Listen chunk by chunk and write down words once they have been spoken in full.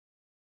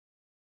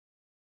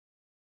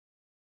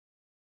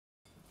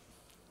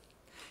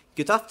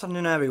Good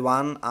afternoon,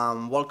 everyone,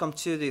 and welcome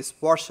to this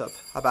workshop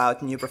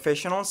about new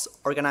professionals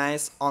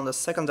organized on the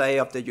second day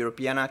of the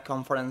Europeana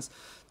Conference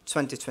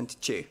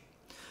 2022.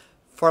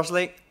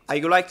 Firstly, I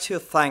would like to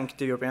thank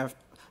the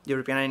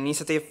European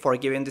Initiative for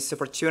giving this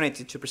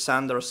opportunity to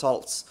present the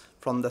results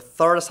from the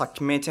third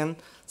ESACH meeting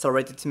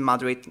celebrated in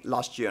Madrid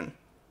last June.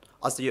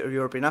 As the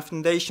Europeana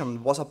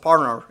Foundation was a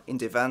partner in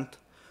the event,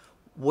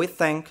 we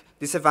think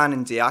this event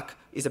in the EAC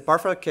is a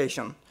perfect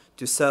occasion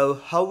to show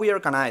how we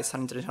organize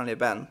an international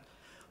event,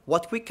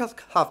 what we could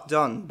have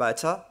done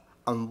better,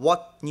 and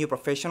what new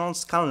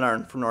professionals can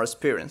learn from our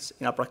experience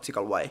in a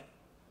practical way.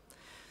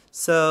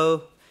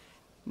 So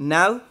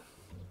now,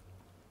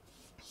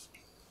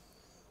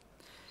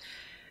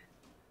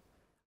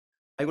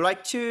 I would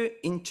like to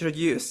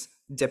introduce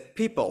the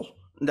people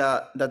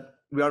that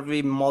we are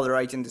really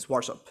moderating this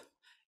workshop.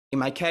 In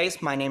my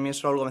case, my name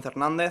is Raúl Gómez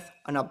Hernández.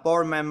 I'm a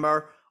board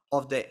member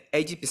of the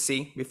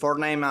AGPC, before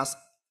named as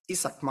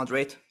ESACH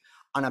Madrid,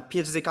 and a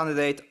PhD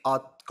candidate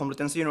at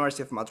Complutense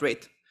University of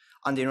Madrid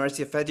and the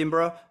University of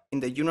Edinburgh in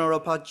the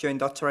Europa Joint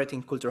Doctorate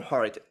in Cultural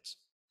Heritage.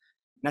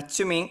 Next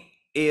to me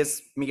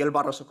is Miguel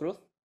Barroso Cruz.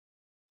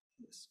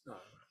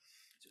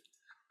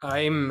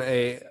 I'm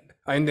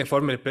the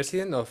former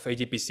president of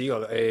AGPC,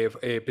 or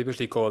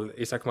previously called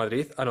ESACH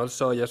Madrid, and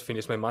also I just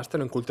finished my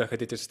master in Cultural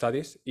Heritage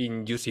Studies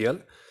in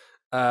UCL.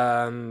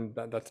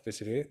 That's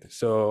basically it.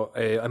 So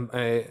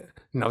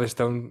now it's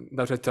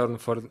the turn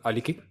for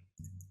Aliki.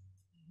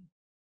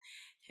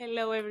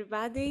 Hello,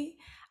 everybody.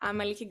 I'm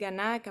Aliki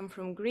Ganak. I'm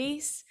from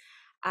Greece.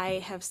 I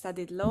have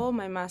studied law.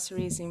 My master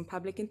is in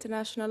public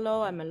international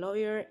law. I'm a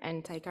lawyer,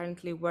 and I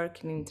currently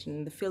work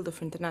in the field of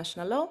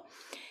international law.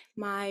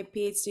 My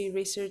PhD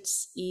research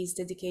is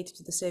dedicated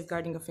to the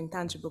safeguarding of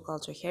intangible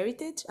cultural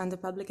heritage under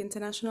public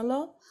international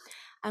law.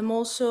 I'm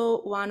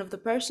also one of the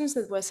persons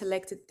that was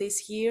selected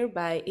this year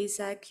by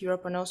ESACH,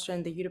 Europeana,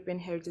 and the European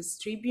Heritage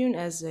Tribune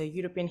as a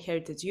European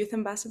Heritage Youth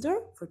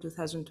Ambassador for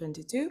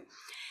 2022.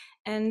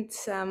 And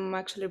I'm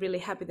actually really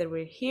happy that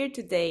we're here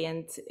today.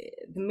 And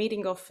the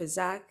meeting of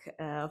ESACH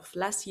of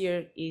last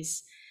year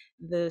is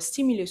the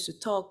stimulus to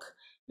talk,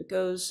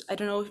 because I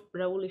don't know,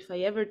 Raúl, if I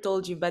ever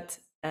told you, but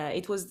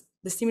it was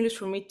the stimulus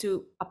for me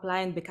to apply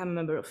and become a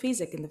member of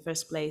ESACH in the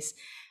first place.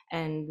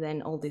 And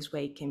then all this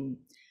way came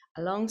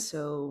along.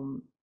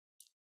 So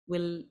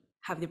we'll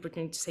have the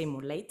opportunity to say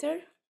more later.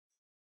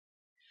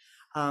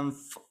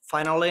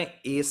 Finally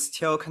is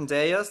Theo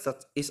Candeias,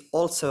 that is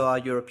also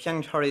a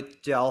European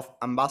Heritage Youth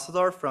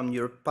Ambassador from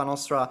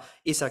Europeana,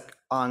 ESACH,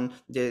 and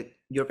the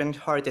European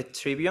Heritage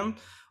Tribune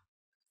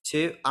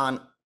too,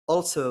 and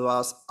also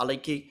as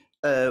Aliki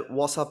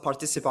was a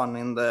participant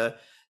in the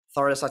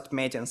third ESACH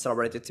meeting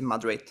celebrated in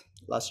Madrid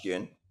last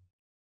June.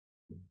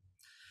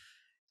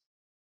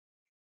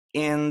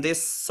 In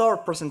this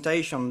short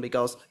presentation,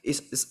 because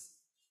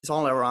it's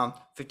only around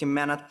 15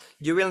 minutes,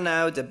 you will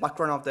know the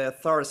background of the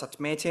third ESACH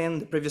meeting,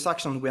 the previous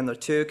actions we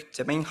undertook,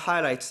 the main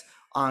highlights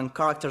and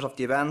characters of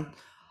the event,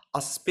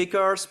 as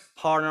speakers,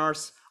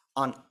 partners,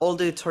 and all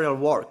the editorial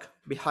work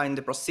behind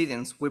the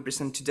proceedings we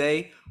present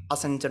today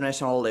at an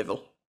international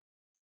level.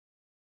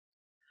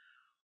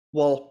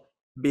 Well,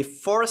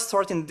 before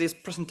starting this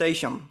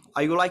presentation,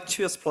 I would like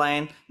to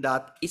explain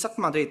that ESACH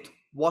Madrid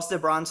was the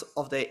branch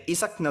of the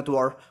ESACH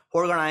network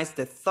who organized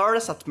the third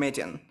ESACH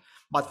meeting,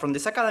 but from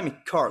this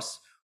academic course,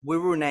 we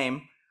were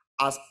named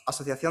as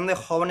Asociación de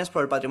Jóvenes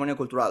por el Patrimonio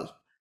Cultural,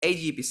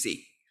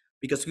 AGPC,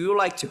 because we would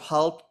like to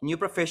help new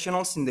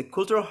professionals in the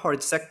cultural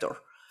heritage sector,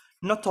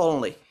 not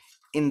only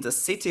in the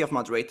city of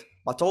Madrid,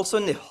 but also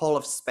in the whole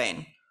of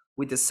Spain,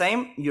 with the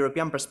same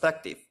European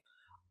perspective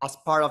as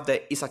part of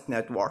the ESACH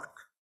network.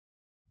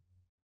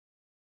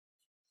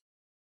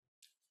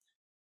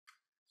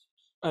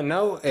 And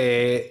now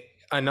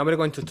we're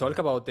going to talk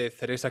about the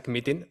third ESACH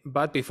meeting.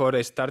 But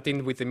before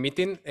starting with the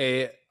meeting,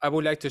 I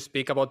would like to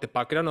speak about the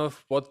background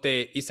of what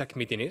the ESACH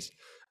meeting is.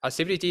 As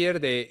every year,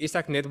 the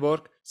ESACH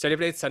network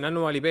celebrates an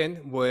annual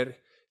event where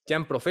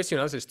young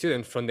professionals,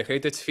 students from the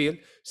heritage field,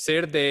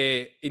 share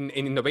the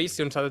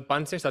innovations and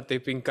advances that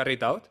they've been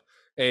carried out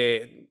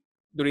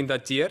during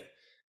that year.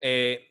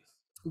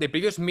 The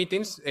previous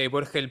meetings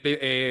were held.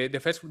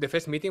 The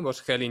first meeting was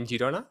held in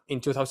Girona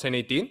in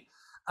 2018.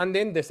 And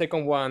then the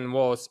second one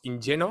was in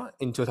Genoa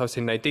in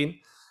 2019.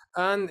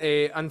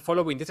 And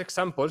following these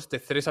examples, the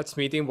third such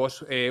meeting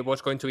was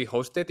going to be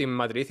hosted in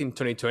Madrid in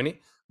 2020,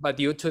 but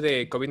due to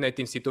the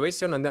COVID-19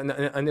 situation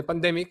and the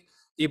pandemic,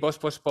 it was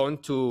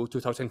postponed to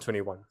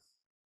 2021.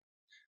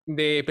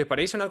 The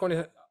preparation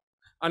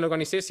and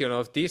organization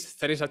of this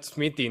third such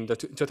meeting,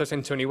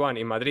 2021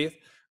 in Madrid,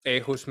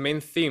 whose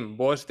main theme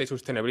was the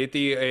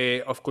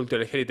sustainability of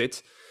cultural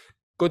heritage,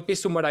 could be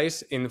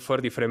summarized in four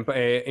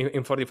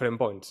different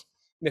points.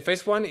 The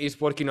first one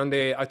is working on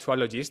the actual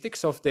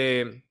logistics of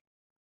the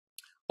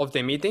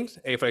meetings.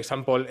 For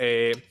example,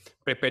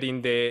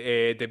 preparing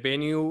the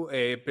venue,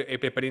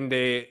 preparing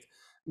the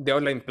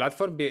online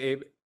platform,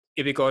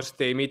 because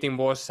the meeting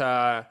was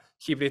a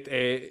hybrid.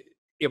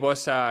 It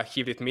was a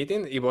hybrid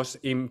meeting. It was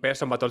in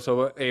person, but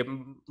also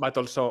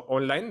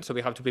online. So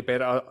we have to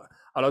prepare a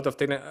lot of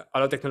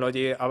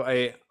technology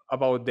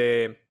about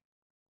the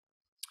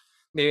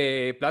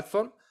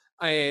platform.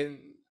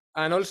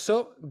 And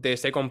also the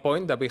second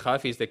point that we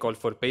have is the call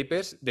for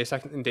papers. The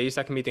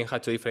ESACH meeting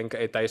had two different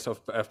types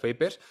of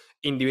papers,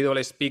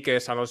 individual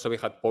speakers, and also we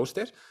had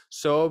posters.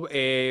 So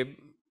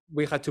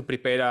we had to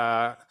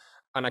prepare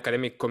an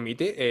academic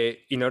committee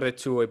in order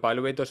to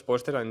evaluate those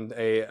posters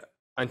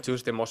and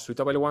choose the most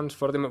suitable ones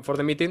for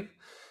the meeting.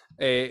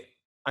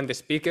 And the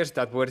speakers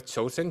that were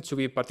chosen to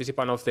be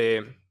participants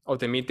of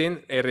the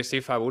meeting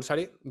receive a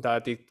bursary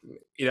that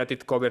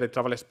it covered the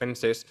travel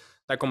expenses,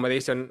 the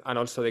accommodation, and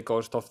also the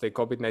cost of the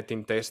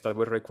COVID-19 tests that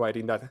were required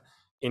in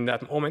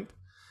that moment.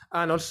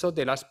 And also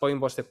the last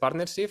point was the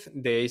partnership.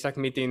 The ESACH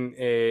meeting,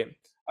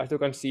 as you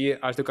can see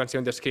on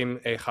the screen,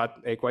 had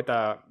quite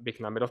a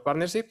big number of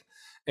partnership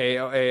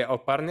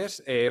of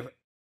partners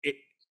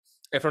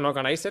from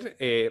organizer.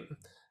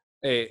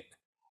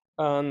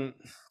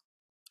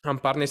 And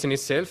partners in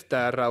itself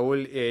that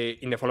Raúl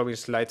in the following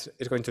slides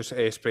is going to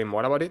explain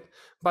more about it.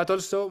 But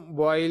also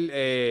while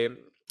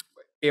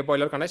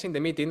organizing the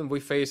meeting,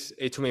 we face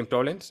two main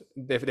problems.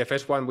 The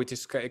first one, which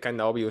is kind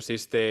of obvious,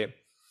 is the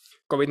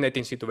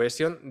COVID-19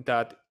 situation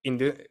that in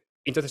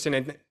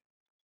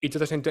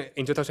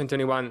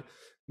 2021,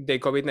 the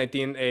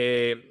COVID-19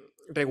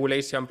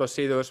 regulation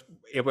procedures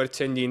were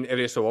changing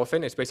every so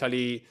often,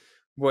 especially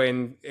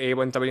when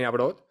traveling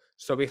abroad.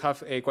 So we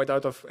have quite a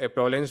lot of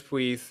problems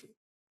with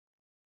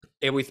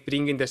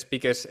bringing the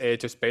speakers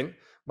to Spain,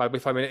 but we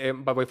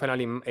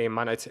finally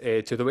managed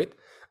to do it.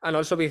 And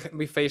also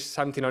we faced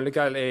some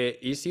technological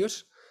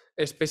issues,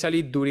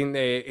 especially during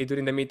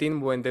the meeting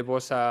when there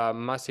was a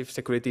massive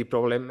security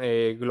problem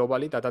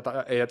globally that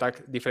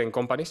attacked different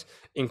companies,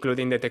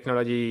 including the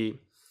technology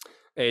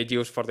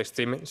used for the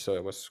streaming. So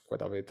it was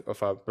quite a bit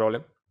of a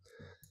problem.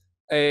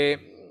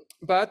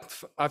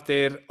 But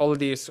after all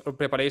this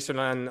preparation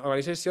and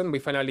organization, we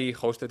finally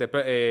hosted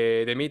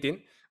the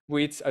meeting,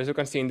 which, as you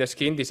can see in the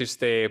screen, this is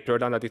the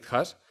program that it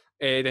has.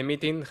 The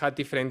meeting had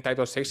different types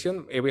of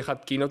sections. We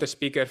had keynote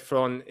speakers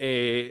from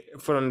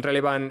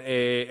relevant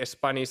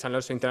Spanish and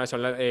also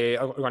international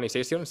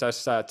organizations,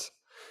 such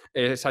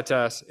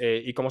as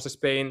e-commerce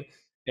Spain,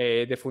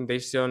 the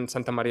Foundation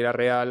Santa Maria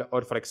Real,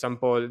 or for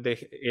example, the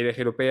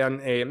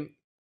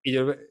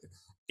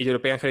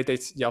European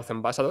Heritage Youth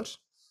Ambassadors.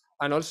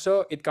 And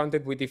also it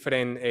counted with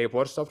different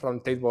workshops,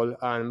 roundtable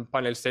and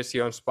panel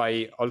sessions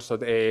by also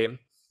the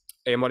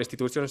more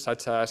institutions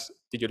such as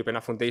the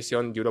Europeana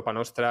Foundation, Europa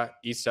Nostra,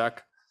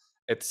 ESACH,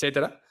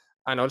 etc.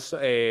 And also,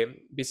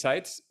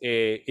 besides,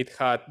 it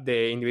had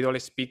the individual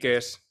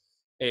speakers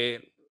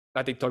that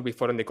I talked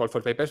before in the call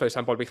for papers. For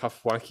example, we have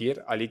one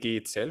here, Aliki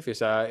itself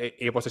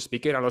was a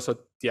speaker, and also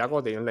Tiago,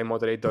 the online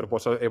moderator,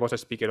 was a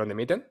speaker on the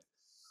meeting.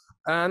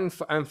 And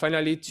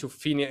finally, to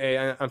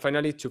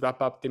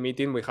wrap up the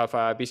meeting, we have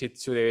a visit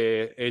to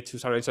the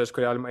San Lorenzo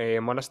Escorial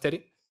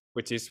Monastery,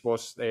 which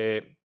was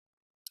to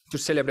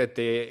celebrate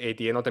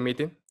the end of the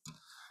meeting.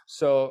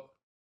 So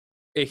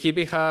here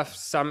we have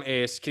some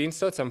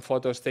screenshots and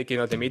photos taken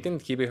of the meeting.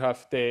 Here we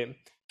have the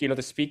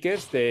keynote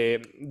speakers, the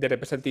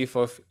representative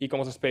of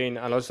e-commerce Spain,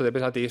 and also the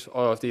representative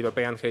of the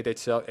European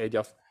Heritage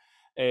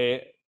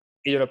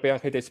European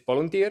Heritage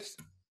volunteers.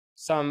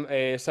 Some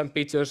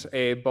pictures,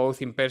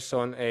 both in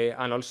person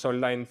and also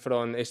online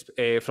from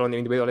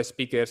individual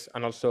speakers,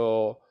 and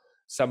also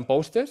some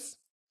posters.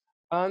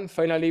 And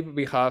finally,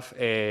 we have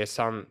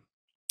some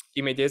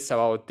images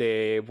about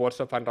the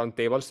workshop and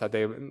roundtables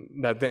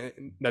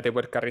that they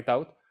were carried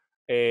out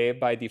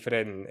by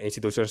different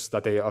institutions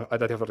that I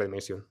have already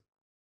mentioned.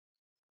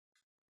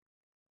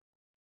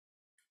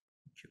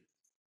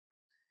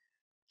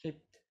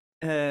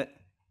 The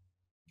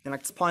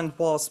next point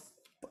was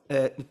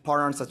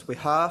partners that we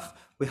have.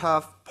 We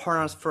have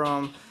partners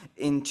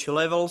in two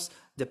levels.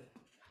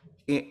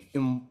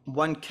 In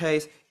one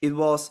case, it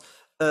was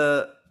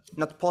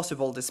not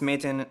possible, this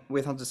meeting,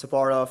 without the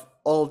support of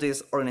all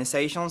these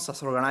organizations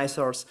as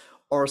organizers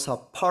or as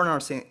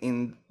partners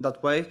in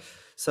that way.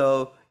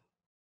 So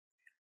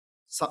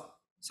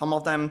some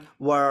of them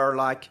were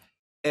like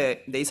the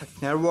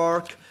ESACH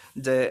network,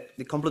 the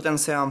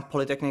Complutense and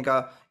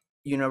Polytechnica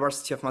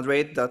University of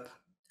Madrid that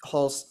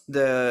hosts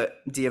the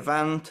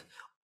event.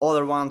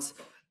 Other ones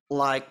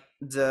like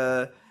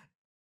the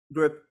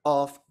group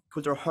of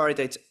cultural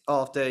heritage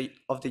of the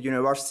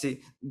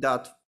university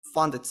that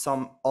funded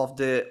some of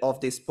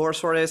these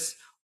bursaries.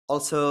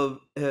 Also,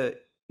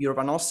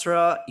 Europa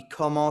Nostra,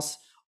 e-commerce,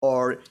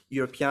 or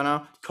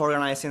Europeana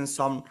co-organizing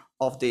some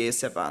of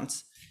these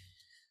events.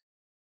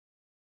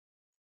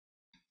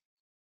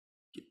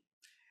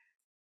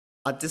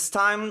 At this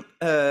time,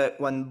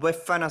 when we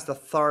finished the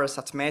third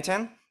ESACH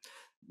meeting,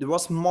 there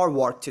was more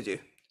work to do.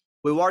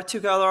 We worked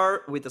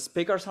together with the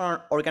speakers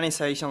and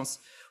organizations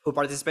who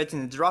participated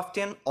in the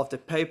drafting of the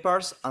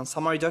papers and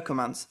summary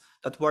documents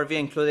that were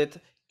being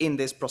included in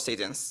these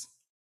proceedings.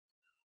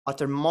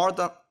 After more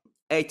than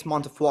 8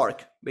 months of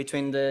work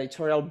between the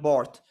editorial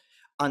board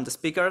and the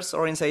speakers'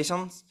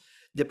 organizations,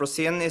 the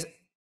proceeding is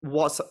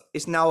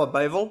now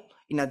available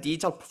in a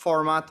digital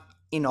format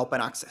in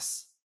open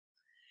access.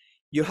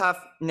 You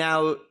have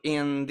now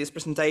in this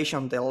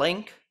presentation the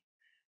link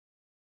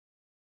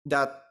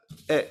that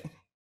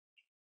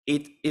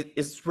it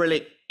is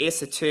really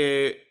easy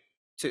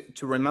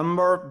to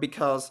remember,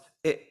 because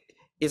it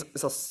is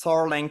a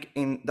short link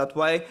in that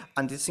way,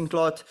 and this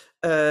includes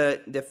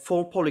the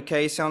full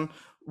publication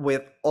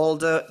with all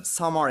the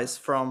summaries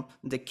from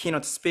the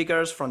keynote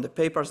speakers, from the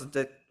papers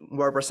that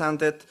were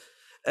presented,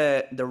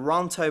 the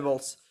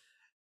roundtables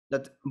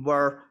that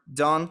were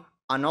done,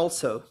 and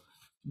also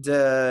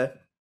the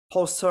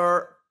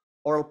poster,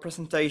 oral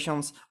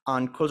presentations,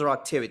 and cultural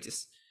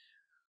activities.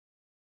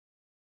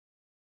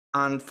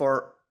 And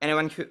for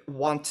anyone who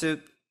wants to,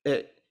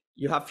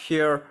 you have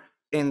here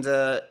in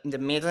the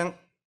meeting,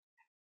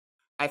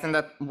 I think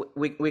that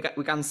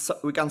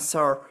we can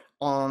share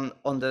on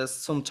the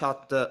Zoom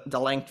chat the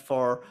link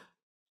for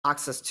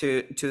access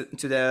to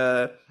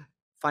the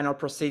final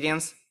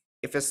proceedings.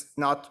 If it's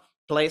not,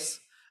 please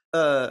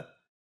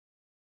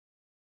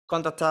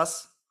contact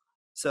us.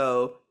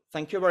 So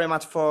thank you very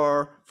much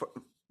for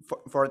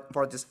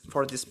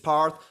this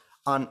part,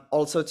 and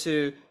also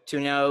to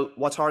know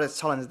what are the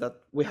challenges that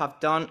we have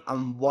done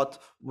and what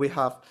we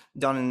have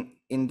done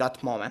in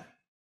that moment.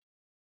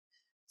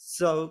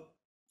 So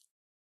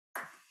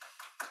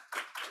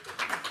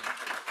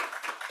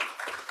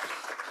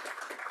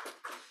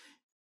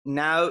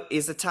now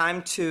is the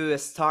time to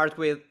start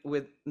with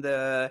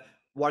the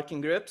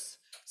working groups.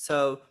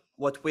 So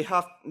what we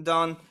have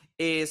done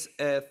is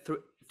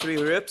three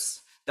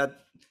groups. That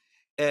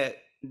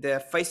the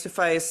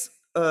face-to-face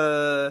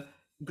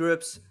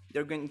groups,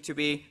 they're going to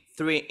be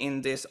 3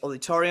 in this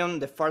auditorium.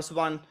 The first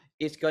one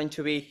is going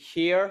to be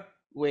here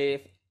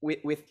with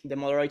the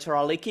moderator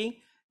Aliki,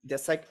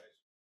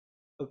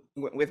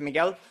 with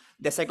Miguel.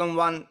 The second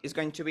one is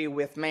going to be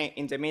with me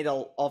in the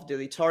middle of the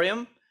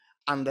auditorium,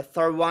 and the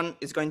third one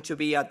is going to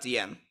be at the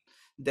end.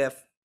 The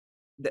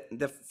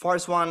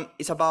first one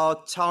is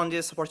about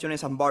challenges,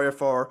 opportunities, and barriers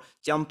for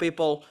young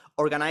people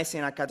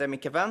organizing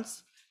academic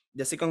events.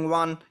 The second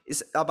one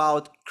is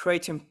about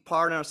creating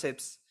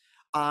partnerships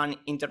and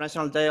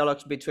international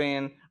dialogues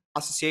between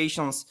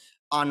associations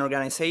and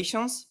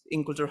organizations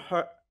in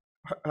cultural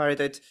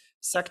heritage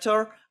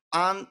sector.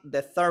 And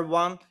the third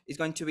one is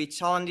going to be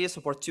challenges,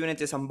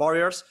 opportunities, and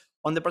barriers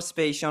on the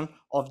participation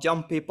of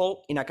young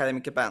people in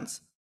academic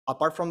events.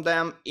 Apart from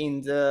them,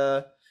 in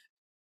the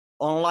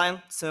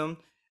online Zoom,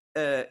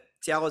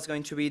 Thiago is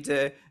going to be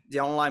the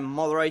online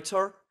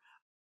moderator,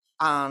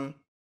 and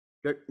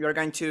you're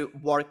going to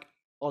work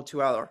all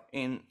together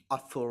in a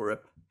full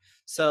group.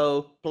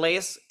 So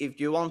please, if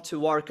you want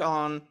to work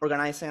on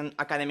organizing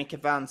academic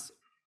events,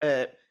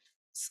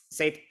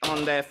 sit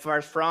on the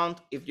first round.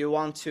 If you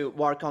want to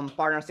work on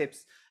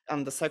partnerships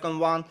on the second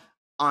one,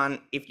 and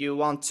if you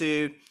want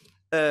to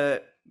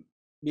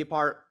be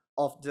part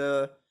of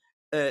the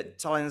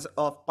challenge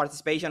of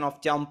participation of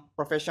young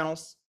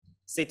professionals,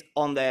 sit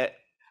on the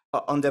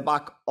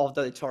back of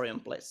the auditorium,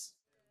 please.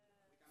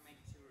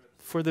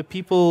 For the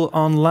people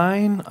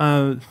online,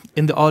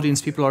 in the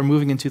audience, people are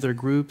moving into their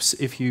groups.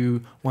 If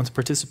you want to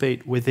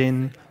participate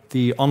within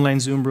the online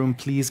Zoom room,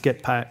 please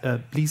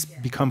please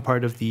become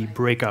part of the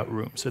breakout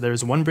room. So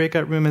there's one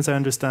breakout room, as I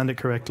understand it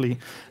correctly.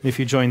 And if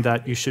you join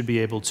that, you should be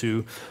able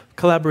to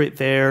collaborate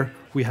there.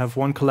 We have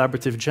one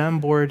collaborative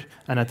Jamboard,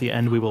 and at the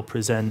end, we will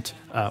present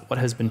what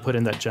has been put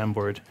in that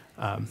Jamboard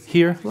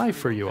here live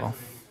for you all.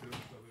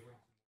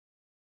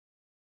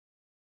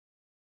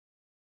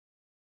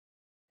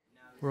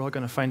 We're all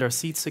going to find our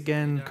seats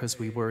again because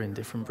we were in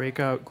different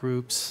breakout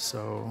groups.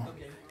 So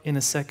in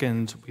a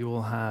second, we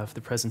will have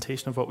the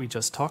presentation of what we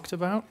just talked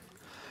about.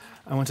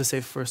 I want to say,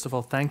 first of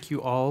all, thank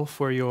you all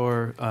for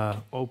your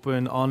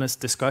open, honest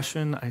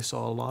discussion. I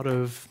saw a lot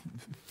of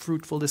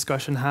fruitful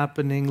discussion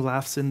happening,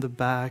 laughs in the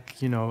back,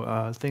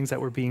 things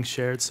that were being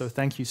shared. So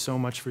thank you so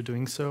much for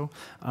doing so.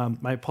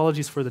 My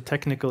apologies for the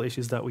technical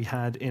issues that we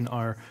had in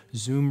our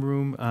Zoom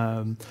room.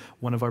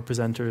 One of our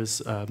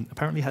presenters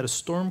apparently had a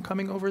storm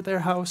coming over their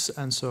house,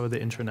 and so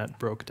the internet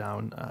broke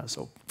down.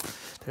 So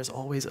there's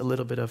always a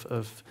little bit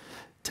of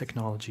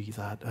technology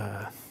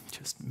that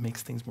just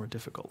makes things more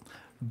difficult.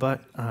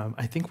 But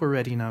I think we're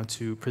ready now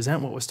to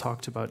present what was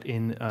talked about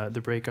in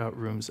the breakout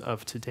rooms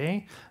of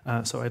today.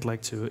 So I'd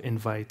like to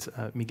invite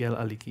Miguel,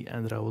 Aliki,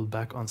 and Raul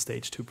back on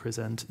stage to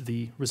present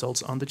the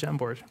results on the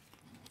Jamboard.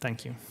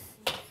 Thank you.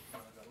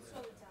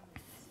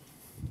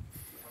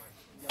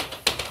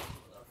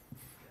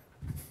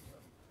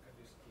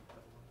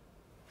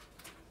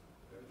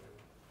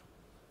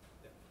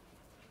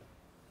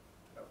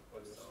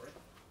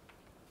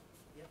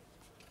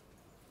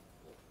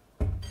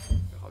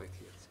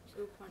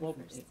 Well,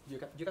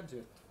 you can do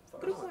it.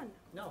 Group one.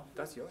 No,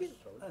 that's yours.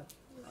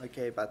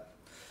 Okay, but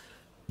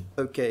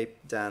okay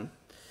then.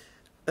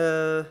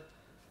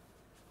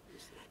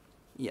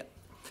 Yeah.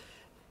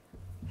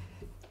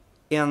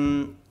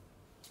 In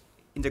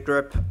the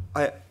group,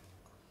 I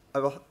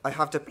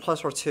have the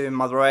pleasure to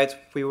moderate.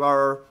 We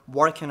were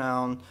working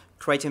on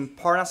creating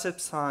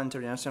partnerships and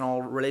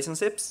international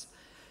relationships.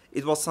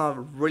 It was a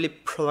really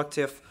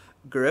productive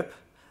group,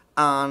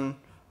 and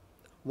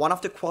one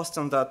of the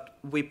questions that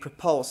we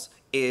propose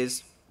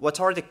is, what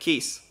are the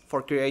keys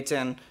for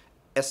creating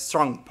a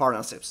strong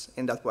partnerships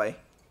in that way?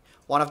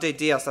 One of the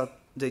ideas that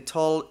they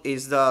told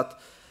is that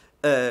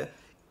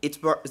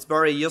it's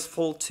very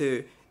useful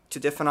to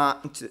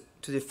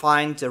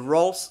define the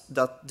roles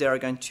that they are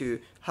going to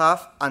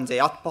have and the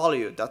add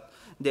value that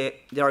they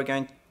are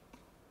going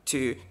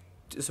to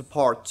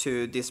support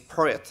to this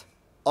project.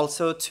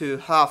 Also to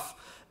have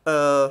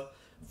a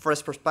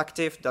fresh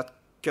perspective that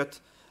could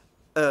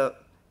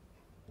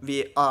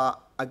be a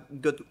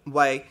good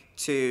way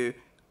to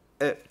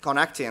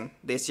connecting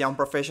these young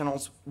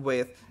professionals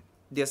with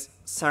these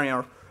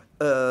senior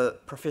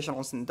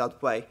professionals in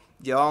that way.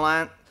 The other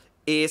one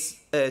is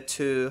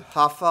to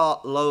have a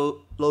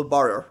low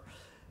barrier.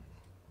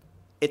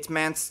 It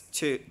means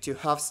to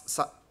have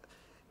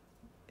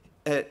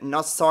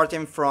not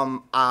starting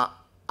from a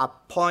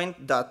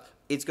point that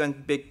it's going to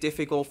be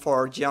difficult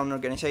for young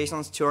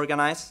organizations to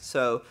organize.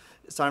 So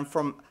starting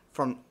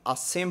from a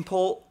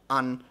simple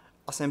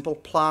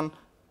plan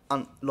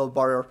and low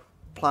barrier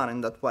plan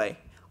in that way.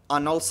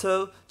 And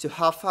also to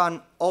have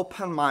an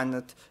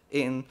open-minded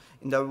in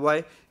the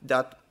way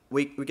that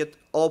we get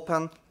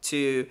open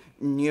to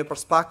new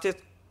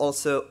perspectives,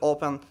 also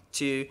open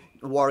to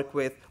work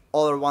with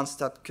other ones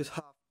that could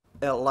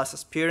have less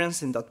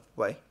experience in that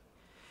way.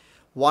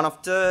 One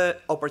of the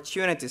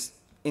opportunities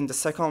in the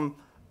second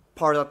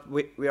part that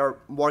we are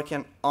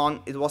working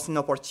on, it was an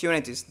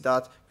opportunities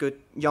that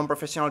young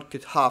professionals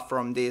could have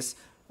from this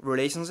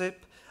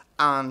relationship,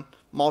 and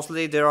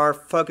mostly they are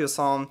focused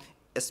on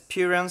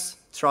experience,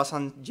 trust,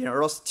 and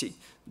generosity.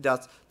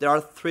 That there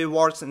are three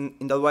words in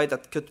the way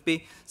that could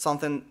be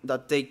something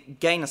that they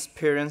gain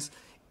experience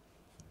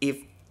if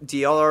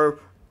the other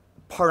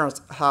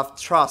partners have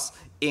trust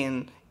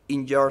in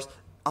yours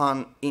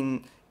and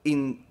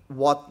in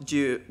what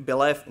you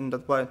believe in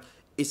that way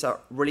is a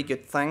really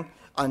good thing,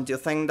 and you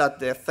think that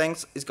the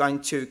things is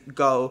going to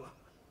go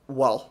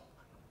well,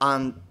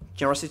 and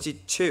generosity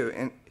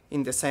too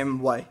in the same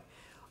way.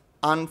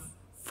 And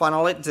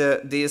finally,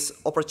 these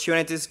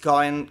opportunities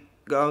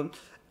go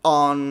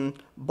on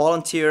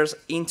volunteers,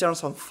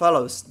 interns, and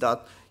fellows,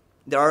 that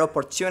there are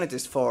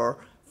opportunities for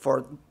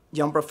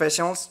young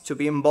professionals to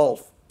be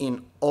involved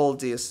in all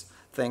these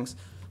things,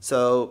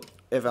 so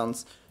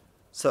events.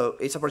 So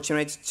it's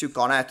opportunity to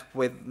connect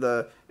with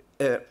the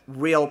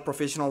real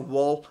professional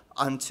world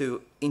and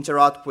to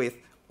interact with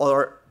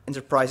other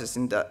enterprises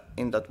in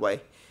that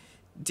way.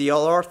 The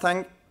other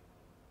thing,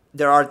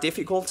 there are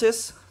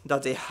difficulties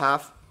that they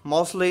have.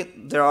 Mostly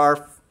they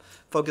are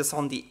focused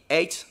on the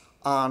age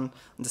and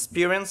the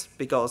experience,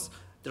 because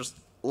there's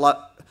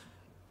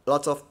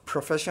lots of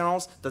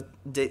professionals that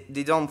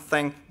they don't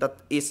think that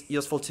it's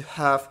useful to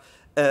have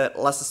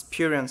less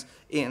experience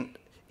in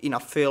a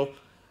field,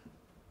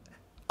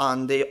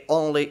 and they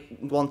only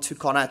want to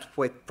connect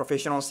with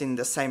professionals in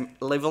the same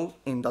level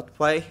in that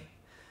way.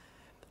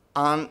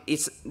 And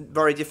it's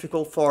very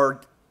difficult for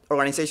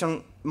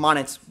organization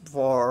managed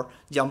for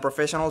young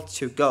professionals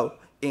to go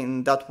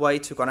in that way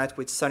to connect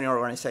with senior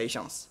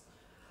organizations.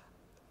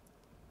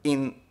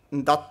 In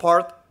that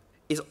part,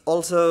 it's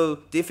also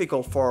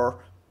difficult for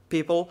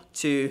people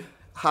to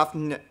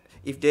have,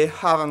 if they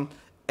haven't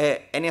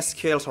any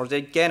skills or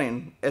they're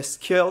getting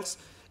skills,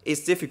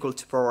 it's difficult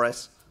to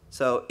progress.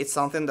 So it's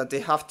something that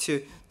they have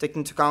to take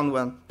into account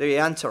when they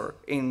enter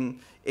in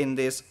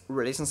this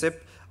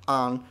relationship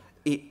and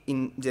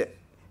in the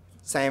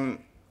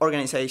same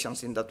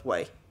organizations in that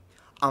way.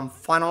 And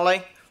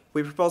finally,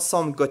 we propose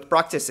some good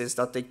practices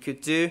that they could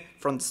do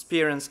from the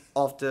experience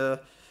of the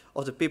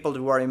people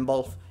who were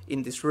involved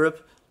in this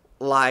group,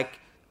 like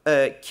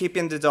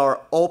keeping the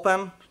door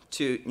open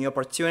to new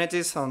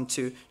opportunities and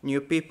to new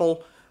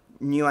people,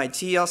 new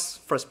ideas,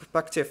 fresh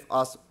perspective,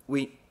 as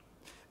we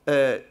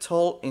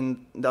told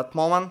in that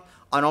moment,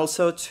 and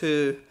also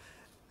to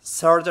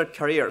start their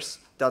careers.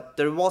 That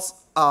there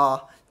was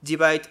a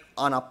debate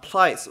on a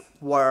place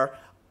where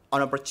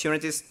an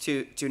opportunities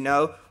to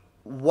know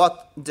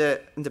what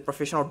the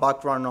professional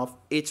background of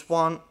each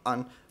one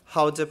and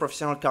how the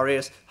professional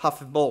careers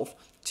have evolved,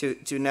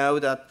 to know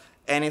that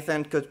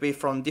anything could be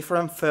from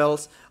different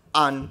fields,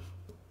 and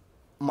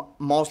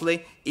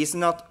mostly it's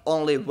not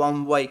only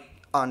one way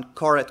and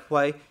correct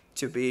way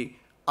to be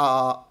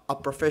a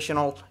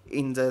professional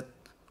in the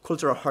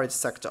cultural heritage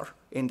sector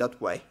in that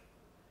way.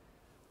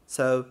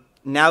 So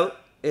now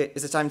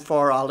is the time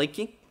for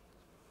Aliki.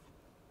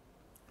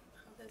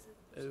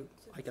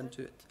 I can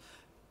do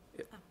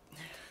it.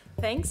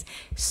 Thanks.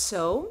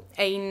 So,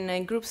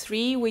 in Group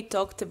 3, we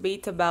talked a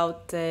bit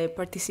about the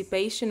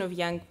participation of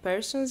young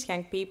persons,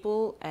 young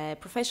people,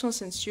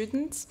 professionals and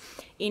students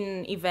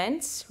in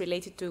events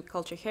related to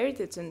cultural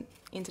heritage and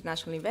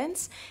international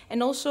events,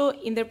 and also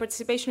in their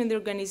participation in the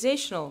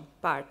organizational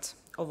part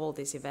of all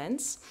these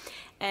events.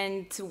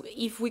 And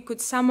if we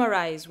could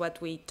summarize what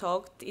we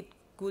talked, it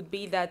would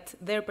be that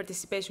their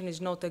participation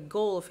is not a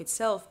goal of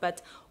itself,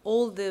 but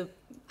all the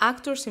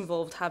actors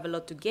involved have a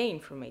lot to gain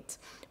from it,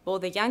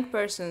 both the young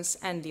persons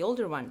and the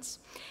older ones.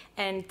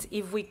 And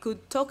if we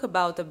could talk a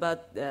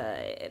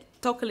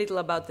little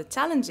about the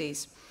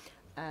challenges,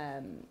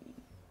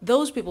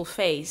 those people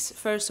face,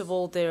 first of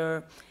all,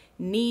 their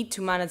need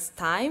to manage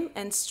time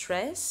and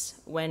stress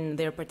when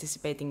they're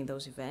participating in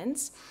those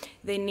events.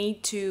 They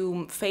need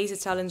to face the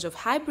challenge of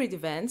hybrid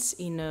events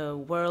in a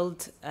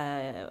world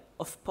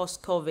of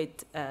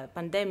post-COVID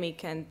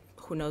pandemic, and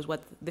who knows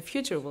what the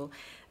future will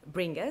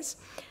bring us.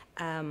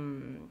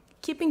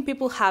 Keeping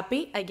people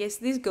happy, I guess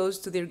this goes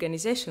to the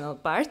organizational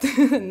part,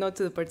 not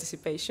to the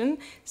participation,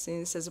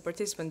 since as a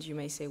participant you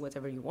may say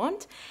whatever you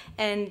want.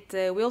 And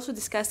we also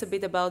discussed a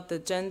bit about the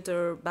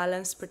gender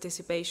balanced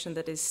participation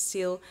that is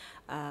still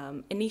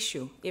an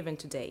issue even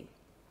today.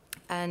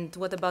 And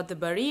what about the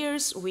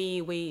barriers?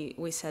 We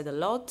said a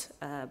lot,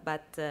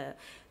 but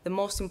the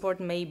most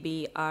important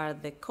maybe are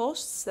the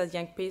costs that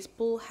young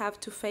people have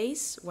to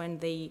face when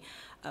they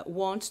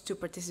want to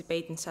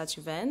participate in such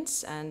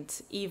events,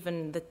 and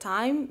even the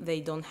time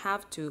they don't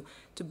have to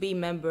be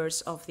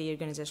members of the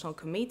organizational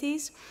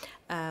committees.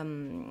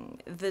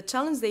 The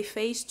challenge they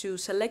face to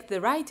select the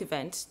right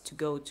event to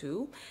go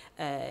to,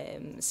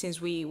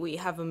 since we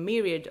have a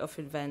myriad of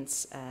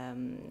events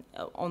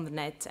on the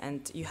net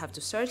and you have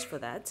to search for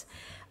that.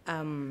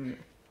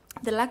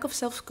 The lack of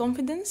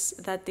self-confidence,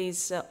 that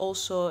is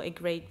also a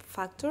great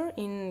factor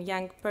in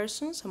young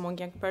persons, among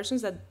young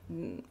persons, that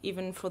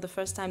even for the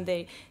first time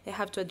they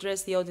have to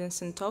address the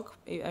audience and talk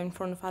in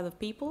front of other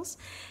peoples.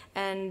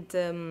 And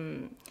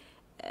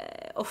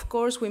of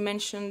course, we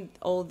mentioned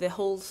the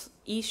whole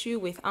issue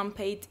with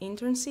unpaid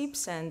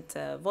internships and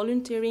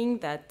volunteering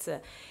that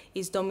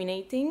is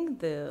dominating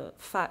the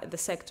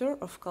sector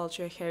of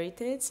cultural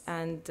heritage.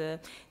 And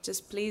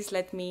just please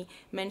let me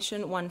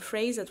mention one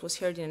phrase that was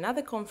heard in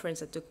another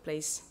conference that took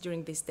place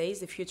during these days,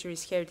 The Future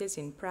is Heritage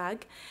in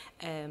Prague.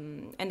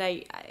 And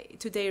I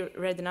today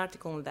read an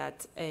article on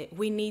that.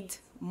 We need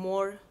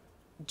more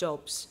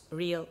jobs,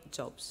 real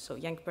jobs. So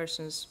young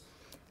persons,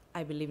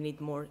 I believe,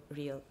 need more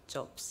real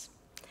jobs.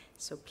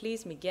 So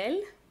please, Miguel,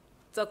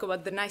 talk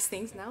about the nice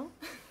things now.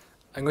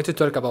 I'm going to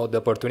talk about the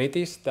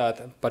opportunities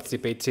that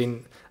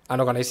participating and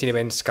organizing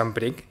events can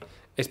bring,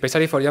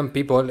 especially for young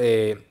people.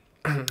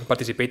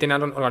 Participating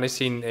and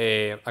organizing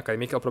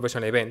academic or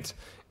professional events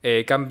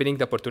can bring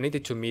the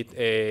opportunity to meet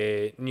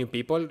new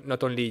people,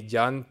 not only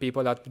young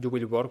people that you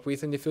will work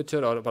with in the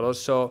future, but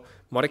also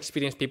more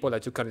experienced people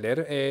that you can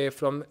learn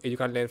from. You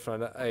can learn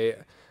from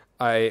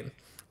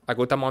a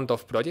good amount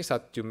of projects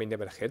that you may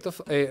never heard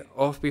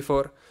of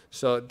before.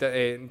 So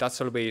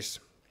that's always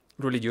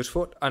really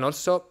useful. And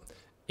also,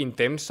 in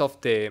terms of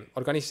the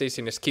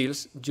organization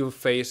skills, you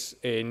face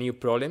new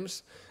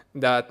problems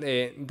that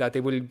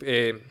they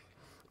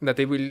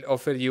will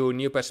offer you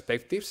new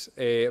perspectives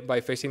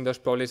by facing those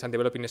problems and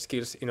developing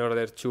skills in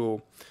order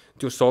to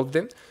solve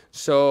them.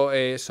 So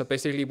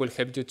basically, it will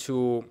help you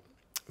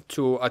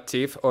to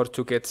achieve or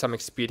to get some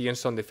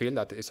experience on the field.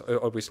 That is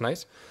always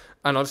nice.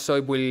 And also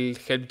it will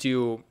help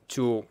you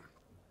to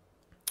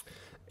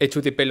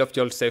develop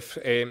your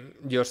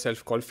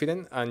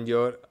self-confidence and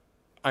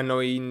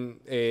knowing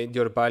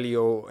your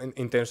value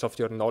in terms of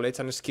your knowledge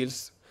and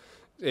skills,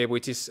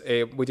 which is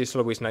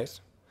always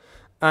nice.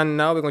 And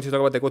now we're going to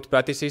talk about the good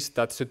practices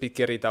that should be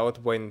carried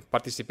out when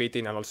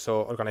participating and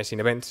also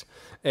organizing events.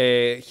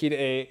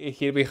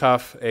 Here we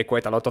have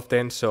quite a lot of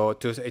them. So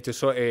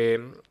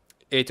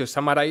to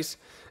summarize,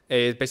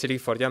 basically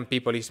for young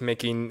people is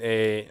making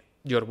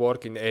your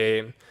work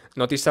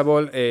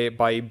noticeable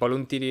by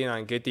volunteering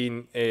and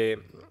getting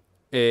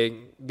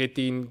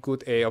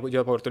good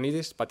job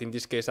opportunities. But in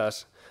this case,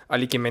 as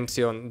Aliki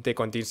mentioned, the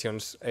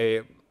conditions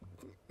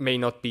may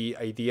not be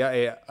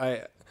ideal,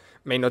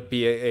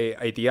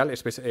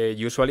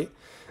 usually,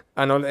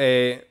 and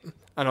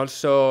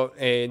also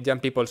young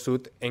people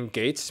should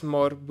engage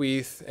more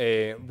with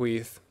the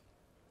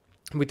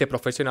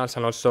professionals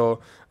and also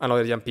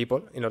other young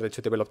people in order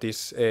to develop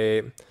this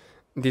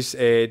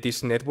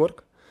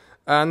network.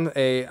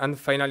 And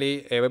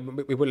finally,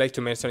 we would like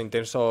to mention in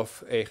terms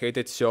of a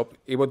heritage shop,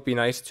 it would be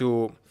nice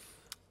to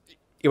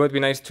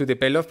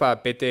develop a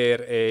better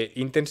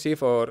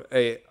internship, or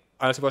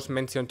as was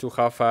mentioned, to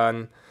have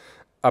an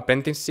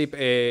apprenticeship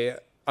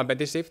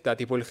that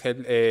it will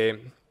help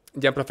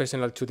young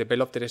professionals to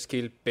develop their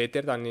skill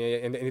better than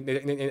an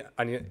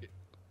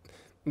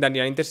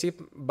internship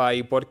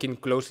by working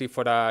closely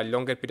for a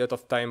longer period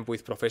of time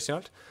with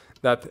professionals,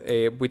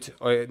 which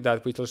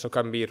also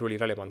can be really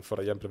relevant for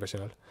a young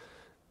professional.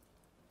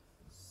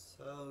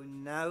 So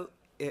now,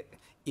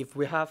 if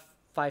we have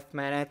 5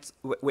 minutes,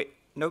 we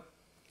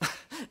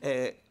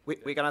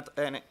cannot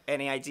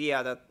any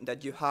idea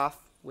that you have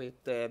with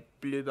the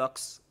blue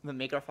box, the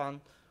microphone,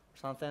 or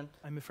something.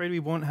 I'm afraid we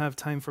won't have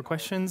time for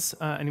questions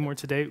anymore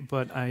today,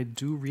 but I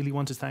do really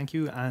want to thank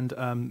you. And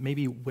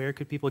maybe where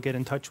could people get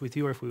in touch with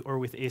you or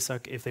with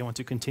ESACH if they want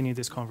to continue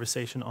this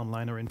conversation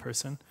online or in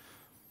person?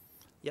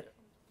 Yep,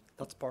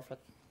 that's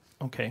perfect.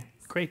 Okay,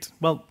 great.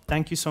 Well,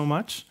 thank you so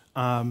much.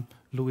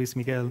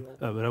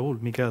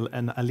 Raúl, Miguel,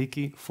 and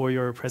Aliki for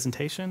your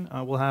presentation.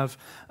 We'll have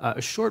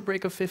a short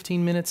break of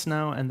 15 minutes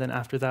now, and then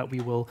after that we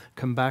will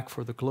come back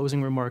for the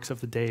closing remarks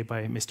of the day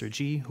by Mr.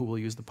 G, who will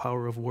use the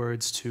power of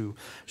words to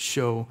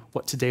show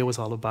what today was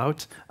all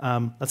about.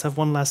 Let's have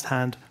one last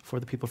hand for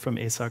the people from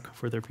ESACH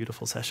for their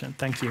beautiful session.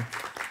 Thank you.